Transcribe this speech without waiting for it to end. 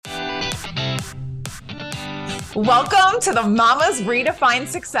Welcome to the Mamas Redefine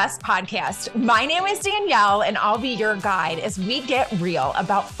Success podcast. My name is Danielle, and I'll be your guide as we get real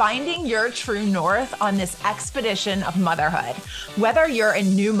about finding your true north on this expedition of motherhood. Whether you're a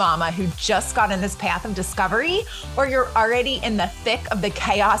new mama who just got in this path of discovery, or you're already in the thick of the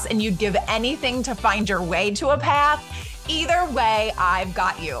chaos and you'd give anything to find your way to a path, either way, I've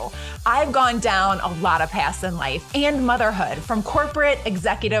got you. I've gone down a lot of paths in life and motherhood, from corporate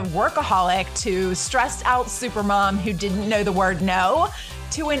executive workaholic to stressed out supermom who didn't know the word no,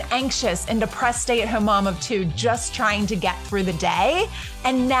 to an anxious and depressed stay-at-home mom of two just trying to get through the day.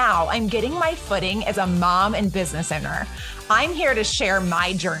 And now I'm getting my footing as a mom and business owner. I'm here to share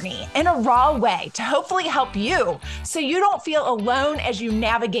my journey in a raw way to hopefully help you so you don't feel alone as you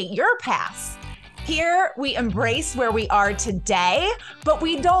navigate your paths. Here, we embrace where we are today, but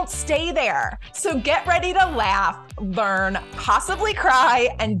we don't stay there. So get ready to laugh, learn, possibly cry,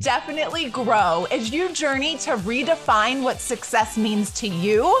 and definitely grow as you journey to redefine what success means to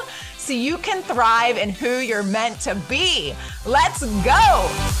you so you can thrive in who you're meant to be. Let's go.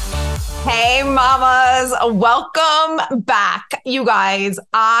 Hey, mamas, welcome back. You guys,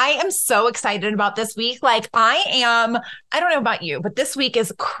 I am so excited about this week. I don't know about you, but this week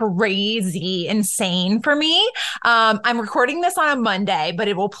is crazy insane for me. I'm recording this on a Monday, but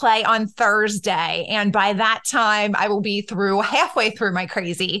it will play on Thursday. And by that time, I will be halfway through my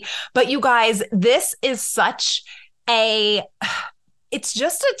crazy. But you guys, this is it's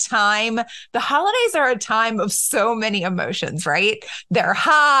just a time, the holidays are a time of so many emotions, right? They're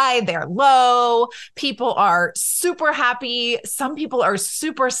high, they're low. People are super happy. Some people are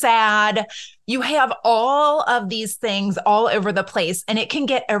super sad. You have all of these things all over the place, and it can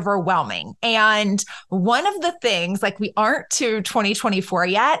get overwhelming. And one of the things, we aren't to 2024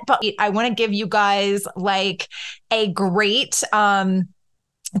 yet, but I want to give you guys a great,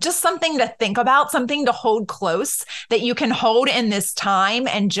 just something to think about, something to hold close that you can hold in this time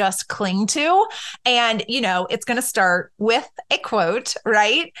and just cling to. And, it's going to start with a quote,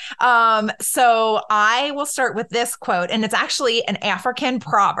 right? So I will start with this quote, and it's actually an African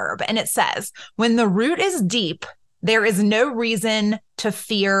proverb. And it says, "When the root is deep, there is no reason to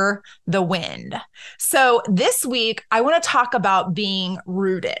fear the wind." So this week, I want to talk about being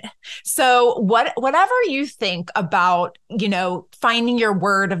rooted. So whatever you think about, finding your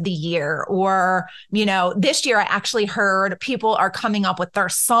word of the year, or, this year I actually heard people are coming up with their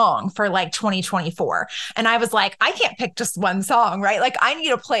song for 2024. And I was like, I can't pick just one song, right? I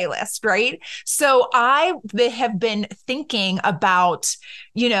need a playlist, right? So I have been thinking about,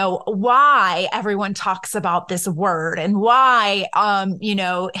 why everyone talks about this word and why,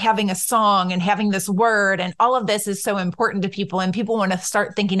 having a song and having this word and all of this is so important to people. And people want to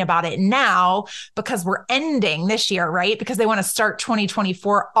start thinking about it now because we're ending this year, right? Because they want to start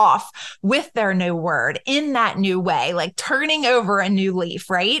 2024 off with their new word in that new way, turning over a new leaf,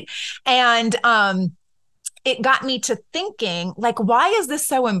 right? And it got me to thinking, why is this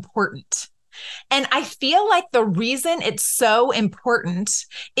so important? And I feel like the reason it's so important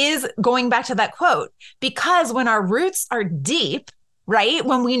is going back to that quote, because when our roots are deep, right?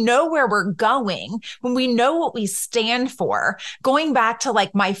 When we know where we're going, when we know what we stand for, going back to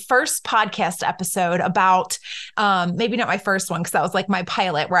my first podcast episode about, maybe not my first one, because that was my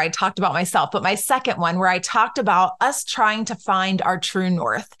pilot where I talked about myself, but my second one where I talked about us trying to find our true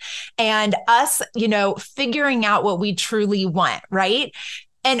north and us, figuring out what we truly want, right?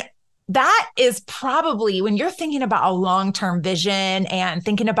 And that is probably, when you're thinking about a long-term vision and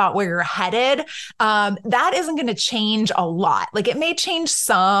thinking about where you're headed, that isn't going to change a lot. It may change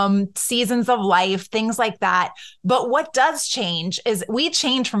some seasons of life, things like that. But what does change is we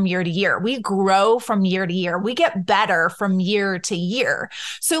change from year to year. We grow from year to year. We get better from year to year.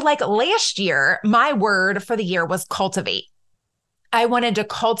 So last year, my word for the year was cultivate. I wanted to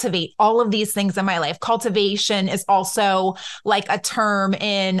cultivate all of these things in my life. Cultivation is also a term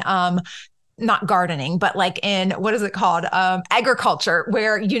in, not gardening, but in, what is it called? Agriculture,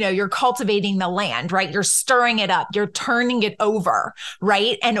 where, you're cultivating the land, right? You're stirring it up, you're turning it over,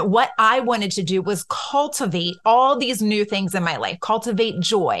 right? And what I wanted to do was cultivate all these new things in my life, cultivate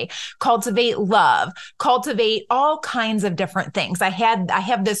joy, cultivate love, cultivate all kinds of different things. I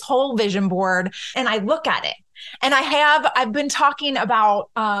have this whole vision board, and I look at it. And I've been talking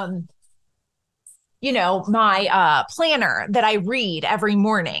about my planner that I read every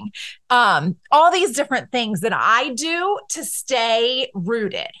morning, all these different things that I do to stay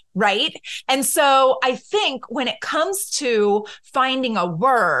rooted, right? And so I think when it comes to finding a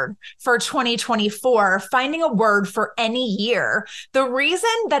word for 2024, finding a word for any year, the reason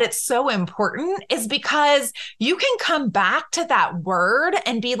that it's so important is because you can come back to that word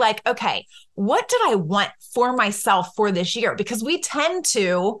and be like, okay, what did I want for myself for this year? Because we tend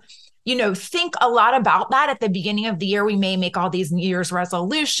to think a lot about that at the beginning of the year. We may make all these New Year's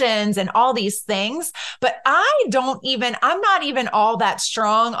resolutions and all these things, but I'm not even all that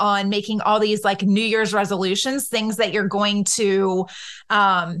strong on making all these like New Year's resolutions, things that you're going to,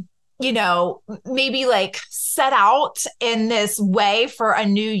 maybe like set out in this way for a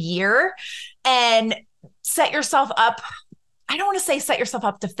new year and set yourself up. I don't want to say set yourself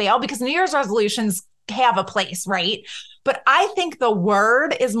up to fail, because New Year's resolutions have a place, right? But I think the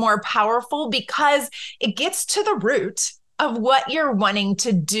word is more powerful because it gets to the root of what you're wanting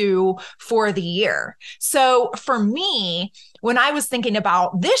to do for the year. So for me, when I was thinking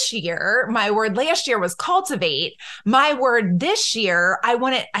about this year, my word last year was cultivate. My word this year,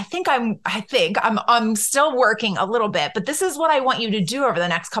 I'm still working a little bit, but this is what I want you to do over the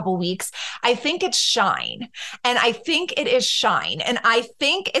next couple of weeks. I think it's shine. And I think it is shine. And I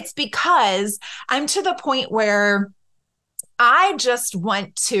think it's because I'm to the point where I just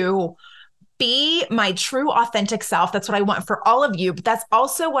want to be my true, authentic self. That's what I want for all of you, but that's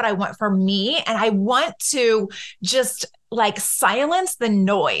also what I want for me. And I want to just like silence the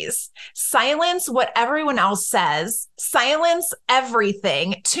noise, silence what everyone else says, silence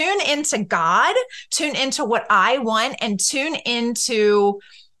everything, tune into God, tune into what I want, and tune into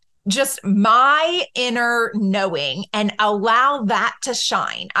just my inner knowing and allow that to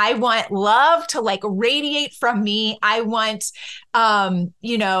shine. I want love to like radiate from me. I want, I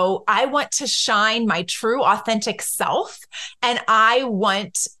want to shine my true authentic self. And I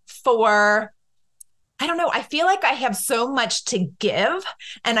want I feel like I have so much to give.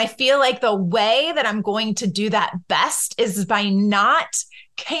 And I feel like the way that I'm going to do that best is by not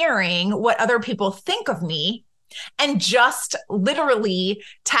caring what other people think of me, and just literally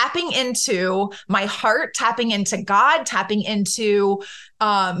tapping into my heart, tapping into God, tapping into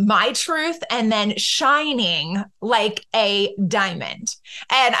my truth, and then shining like a diamond.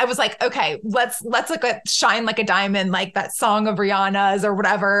 And I was like, okay, let's look at shine like a diamond, like that song of Rihanna's or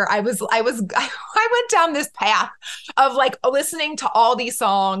whatever. I went down this path of like listening to all these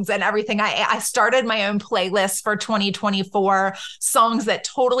songs and everything. I started my own playlist for 2024, songs that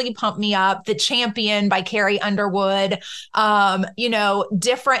totally pump me up. The Champion by Carrie Underwood,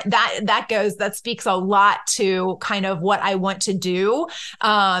 different that speaks a lot to kind of what I want to do.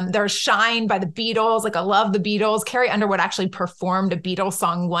 There's Shine by the Beatles. Like I love the Beatles. Carrie Underwood actually performed a Beatles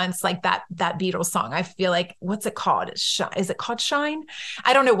song once, like that Beatles song. I feel like, what's it called? Is it called Shine?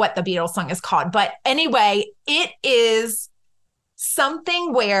 I don't know what the Beatles song is called, but anyway, it is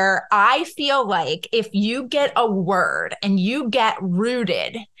something where I feel like if you get a word and you get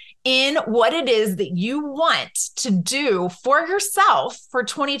rooted in what it is that you want to do for yourself for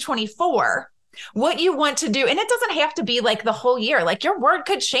 2024, what you want to do. And it doesn't have to be like the whole year. Like your word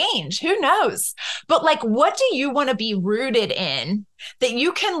could change. Who knows? But like, what do you want to be rooted in that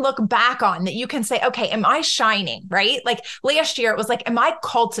you can look back on, that you can say, okay, am I shining? Right? Like last year, it was like, am I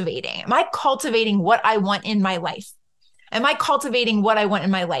cultivating? Am I cultivating what I want in my life? Am I cultivating what I want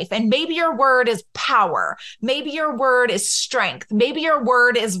in my life? And maybe your word is power. Maybe your word is strength. Maybe your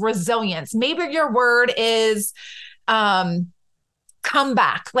word is resilience. Maybe your word is, come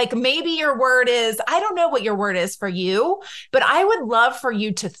back. Like maybe your word is, I don't know what your word is for you, but I would love for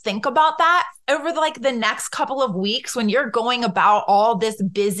you to think about that over the next couple of weeks when you're going about all this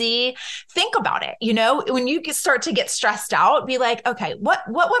busy. Think about it. When you start to get stressed out, be like, okay, what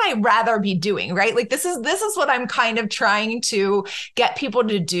would I rather be doing? Right? Like this is what I'm kind of trying to get people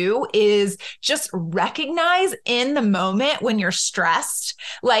to do, is just recognize in the moment when you're stressed,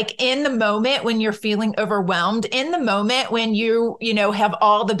 like in the moment when you're feeling overwhelmed, in the moment when you have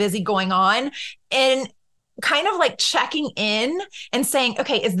all the busy going on, and kind of like checking in and saying,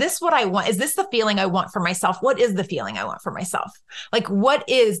 okay, is this what I want? Is this the feeling I want for myself? What is the feeling I want for myself? Like, what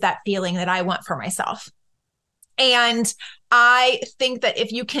is that feeling that I want for myself? And I think that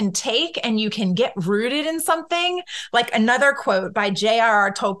if you can take and you can get rooted in something, like another quote by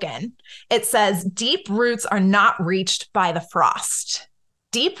J.R.R. Tolkien, it says, deep roots are not reached by the frost.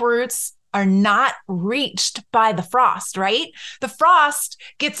 Deep roots are not reached by the frost, right? The frost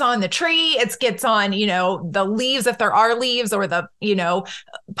gets on the tree, it gets on, the leaves, if there are leaves, or the,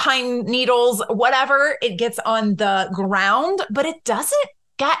 pine needles, whatever, it gets on the ground, but it doesn't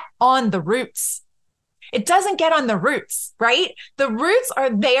get on the roots. It doesn't get on the roots, right? The roots are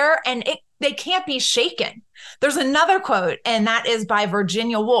there and they can't be shaken. There's another quote, and that is by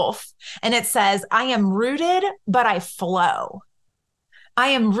Virginia Woolf. And it says, I am rooted, but I flow. I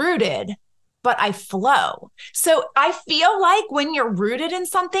am rooted, but I flow. So I feel like when you're rooted in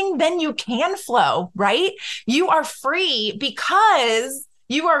something, then you can flow, right? You are free because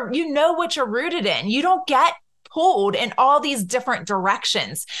you know what you're rooted in. You don't get pulled in all these different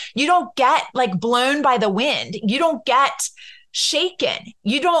directions. You don't get like blown by the wind. You don't get shaken.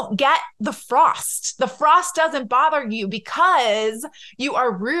 You don't get the frost. The frost doesn't bother you because you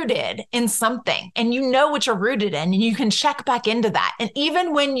are rooted in something and you know what you're rooted in, and you can check back into that. And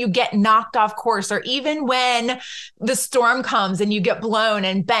even when you get knocked off course, or even when the storm comes and you get blown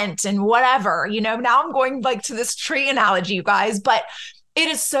and bent and whatever, now I'm going like to this tree analogy, you guys, but it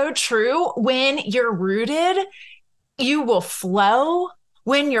is so true. When you're rooted, you will flow.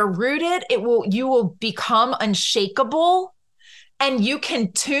 When you're rooted, you will become unshakable. And you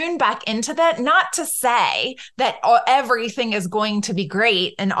can tune back into that, not to say that everything is going to be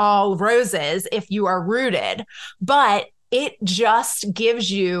great and all roses if you are rooted, but it just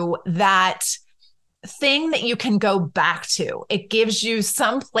gives you that thing that you can go back to. It gives you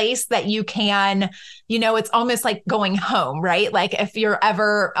some place that you can, it's almost like going home, right? Like if you're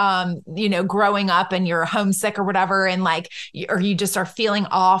ever, growing up and you're homesick or whatever, and or you just are feeling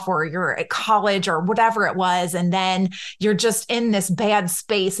off, or you're at college or whatever it was, and then you're just in this bad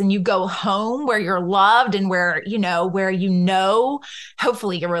space and you go home where you're loved and where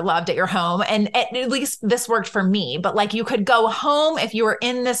hopefully you were loved at your home. And at least this worked for me, but like you could go home if you were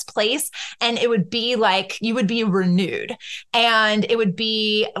in this place, and it would be like you would be renewed, and it would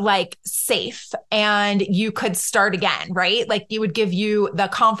be like safe, and you could start again, right? Like it would give you the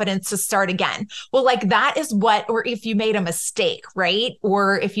confidence to start again. Well, like that is or if you made a mistake, right?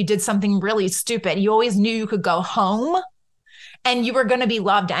 Or if you did something really stupid, you always knew you could go home and you were going to be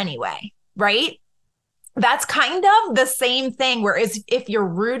loved anyway, right? That's kind of the same thing, whereas if you're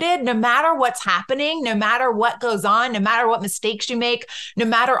rooted, no matter what's happening, no matter what goes on, no matter what mistakes you make, no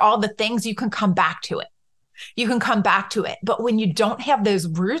matter all the things, you can come back to it. You can come back to it. But when you don't have those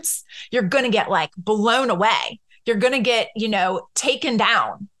roots, you're going to get like blown away. You're going to get, taken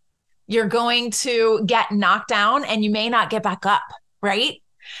down. You're going to get knocked down and you may not get back up, right?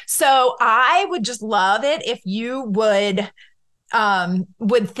 So I would just love it if you would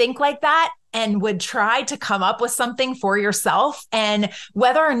think like that, and would try to come up with something for yourself. And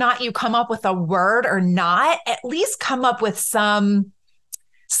whether or not you come up with a word or not, at least come up with something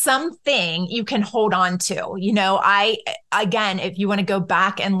you can hold on to. Again, if you want to go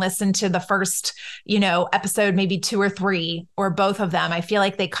back and listen to the first, episode, maybe 2 or 3 or both of them, I feel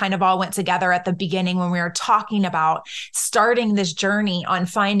like they kind of all went together at the beginning when we were talking about starting this journey on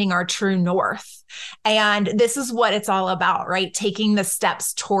finding our true north. And this is what it's all about, right? Taking the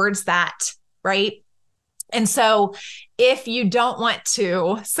steps towards that, right? And so if you don't want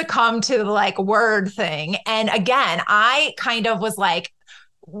to succumb to the like word thing, and again, I kind of was like,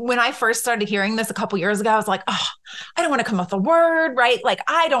 when I first started hearing this a couple years ago, I was like, oh, I don't want to come up with a word, right? Like,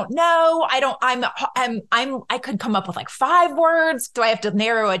 I don't know. I could come up with like 5 words. Do I have to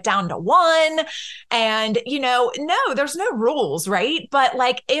narrow it down to 1? And, no, there's no rules, right? But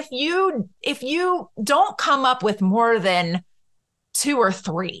like, if you don't come up with more than 2 or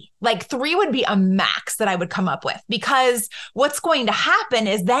 3, like 3 would be a max that I would come up with, because what's going to happen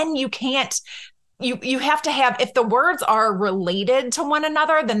is then you can't, you have to have, if the words are related to one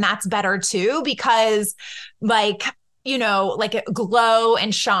another, then that's better too, because like glow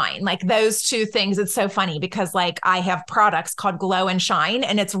and shine, like those 2 things. It's so funny because like I have products called Glow and Shine,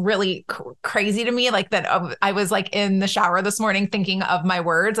 and it's really crazy to me like that. I was like in the shower this morning thinking of my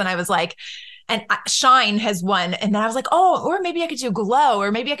words, and I was like, and shine has one. And then I was like, oh, or maybe I could do glow,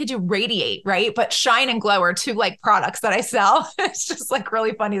 or maybe I could do radiate, right? But shine and glow are 2 like products that I sell. It's just like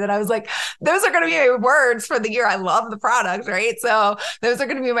really funny that I was like, those are going to be my words for the year. I love the products, right? So those are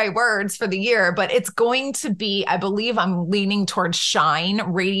going to be my words for the year, but it's going to be, I believe I'm leaning towards shine.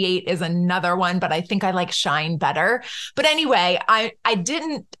 Radiate is another one, but I think I like shine better. But anyway, I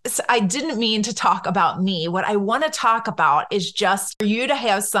didn't mean to talk about me. What I want to talk about is just for you to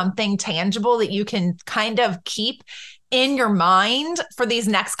have something tangible that you can kind of keep in your mind for these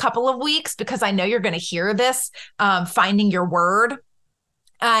next couple of weeks, because I know you're going to hear this, finding your word.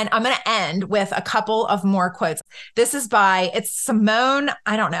 And I'm going to end with a couple of more quotes. This is it's Simone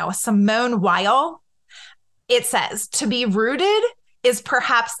Weil. It says, to be rooted is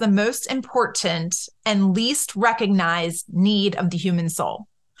perhaps the most important and least recognized need of the human soul.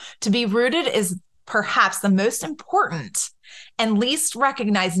 To be rooted is perhaps the most important and least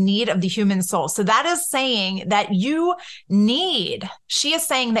recognized need of the human soul. So that is saying that she is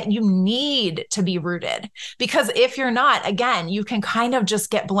saying that you need to be rooted, because if you're not, again, you can kind of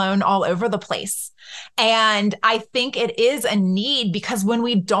just get blown all over the place. And I think it is a need, because when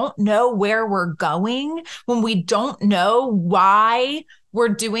we don't know where we're going, when we don't know why we're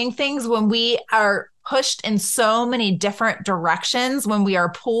doing things, when we are pushed in so many different directions, when we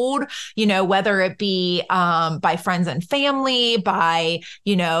are pulled, whether it be by friends and family, by,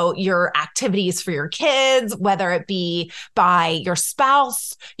 your activities for your kids, whether it be by your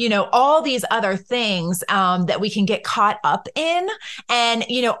spouse, all these other things that we can get caught up in. And,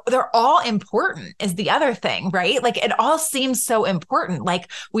 they're all important is the other thing, right? Like it all seems so important. Like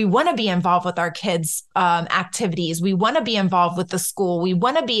we want to be involved with our kids' activities. We want to be involved with the school. We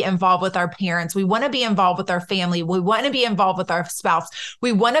want to be involved with our parents. We want to be involved with our family. We want to be involved with our spouse.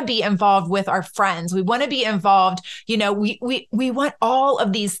 We want to be involved with our friends. We want to be involved. We want all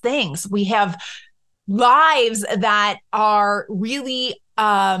of these things. We have lives that are really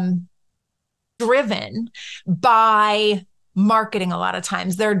driven by marketing. A lot of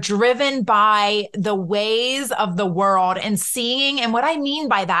times they're driven by the ways of the world and seeing. And what I mean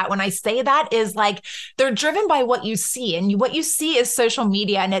by that, when I say that, is like they're driven by what you see, and what you see is social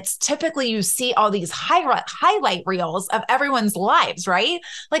media. And it's typically, you see all these highlight reels of everyone's lives, right?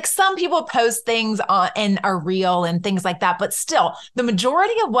 Like some people post things in a reel and things like that, but still the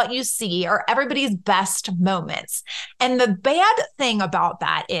majority of what you see are everybody's best moments. And the bad thing about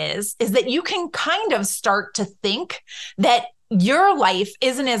that is that you can kind of start to think that your life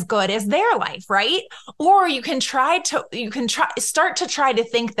isn't as good as their life, right? Or you can start to try to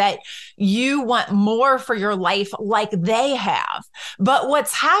think that you want more for your life like they have. But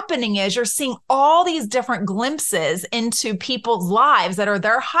what's happening is you're seeing all these different glimpses into people's lives that are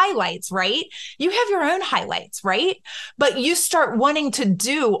their highlights, right? You have your own highlights, right? But you start wanting to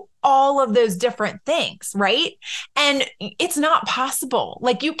do all of those different things, right? And it's not possible.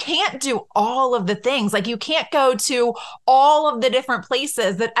 Like you can't do all of the things. Like you can't go to all of the different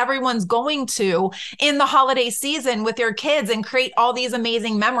places that everyone's going to in the holiday season with your kids and create all these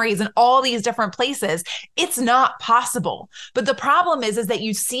amazing memories in all these different places. It's not possible. But the problem is that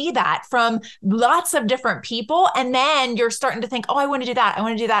you see that from lots of different people. And then you're starting to think, oh, I want to do that. I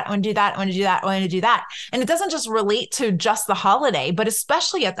want to do that. I want to do that. I want to do that. I want to do that. And it doesn't just relate to just the holiday, but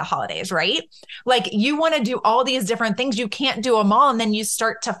especially at the holidays, right? Like you want to do all these different things. You can't do them all. And then you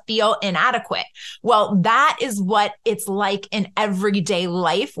start to feel inadequate. Well, that is what it's like in everyday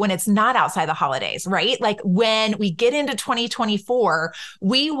life when it's not outside the holidays, right? Like when we get into 2024,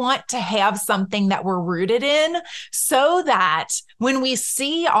 we want to have something that we're rooted in so that when we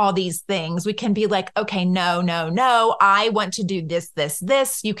see all these things, we can be like, okay, no, I want to do this.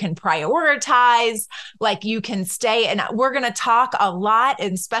 You can prioritize, like you can stay. And we're going to talk a lot,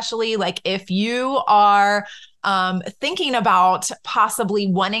 and especially like if you are thinking about possibly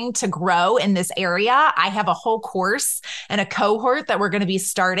wanting to grow in this area, I have a whole course and a cohort that we're going to be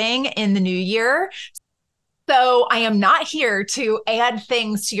starting in the new year. So I am not here to add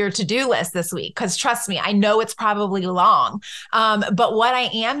things to your to-do list this week, because trust me, I know it's probably long. But what I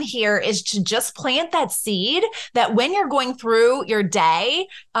am here is to just plant that seed that when you're going through your day,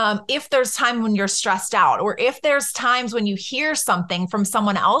 if there's time when you're stressed out, or if there's times when you hear something from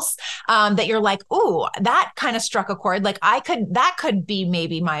someone else that you're like, ooh, that kind of struck a chord. Like that could be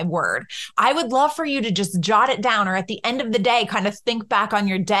maybe my word. I would love for you to just jot it down, or at the end of the day, kind of think back on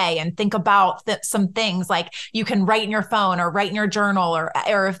your day and think about some things. Like you can write in your phone or write in your journal,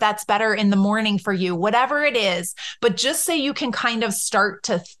 or if that's better in the morning for you, whatever it is, but just so you can kind of start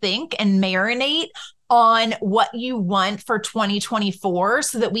to think and marinate on what you want for 2024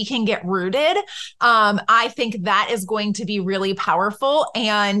 so that we can get rooted. I think that is going to be really powerful.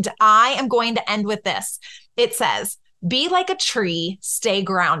 And I am going to end with this. It says, be like a tree, stay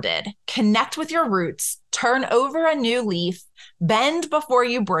grounded, connect with your roots, turn over a new leaf, bend before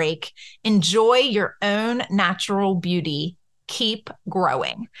you break, enjoy your own natural beauty, keep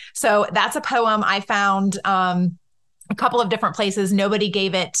growing. So that's a poem I found a couple of different places. Nobody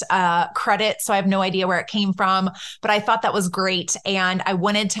gave it credit, so I have no idea where it came from, but I thought that was great. And I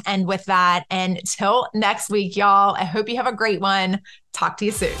wanted to end with that. And till next week, y'all, I hope you have a great one. Talk to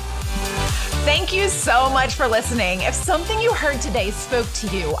you soon. Thank you so much for listening. If something you heard today spoke to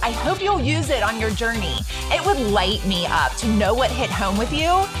you, I hope you'll use it on your journey. It would light me up to know what hit home with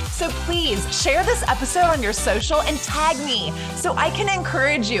you. So please share this episode on your social and tag me so I can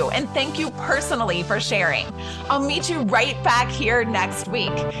encourage you and thank you personally for sharing. I'll meet you right back here next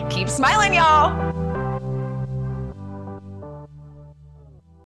week. Keep smiling, y'all.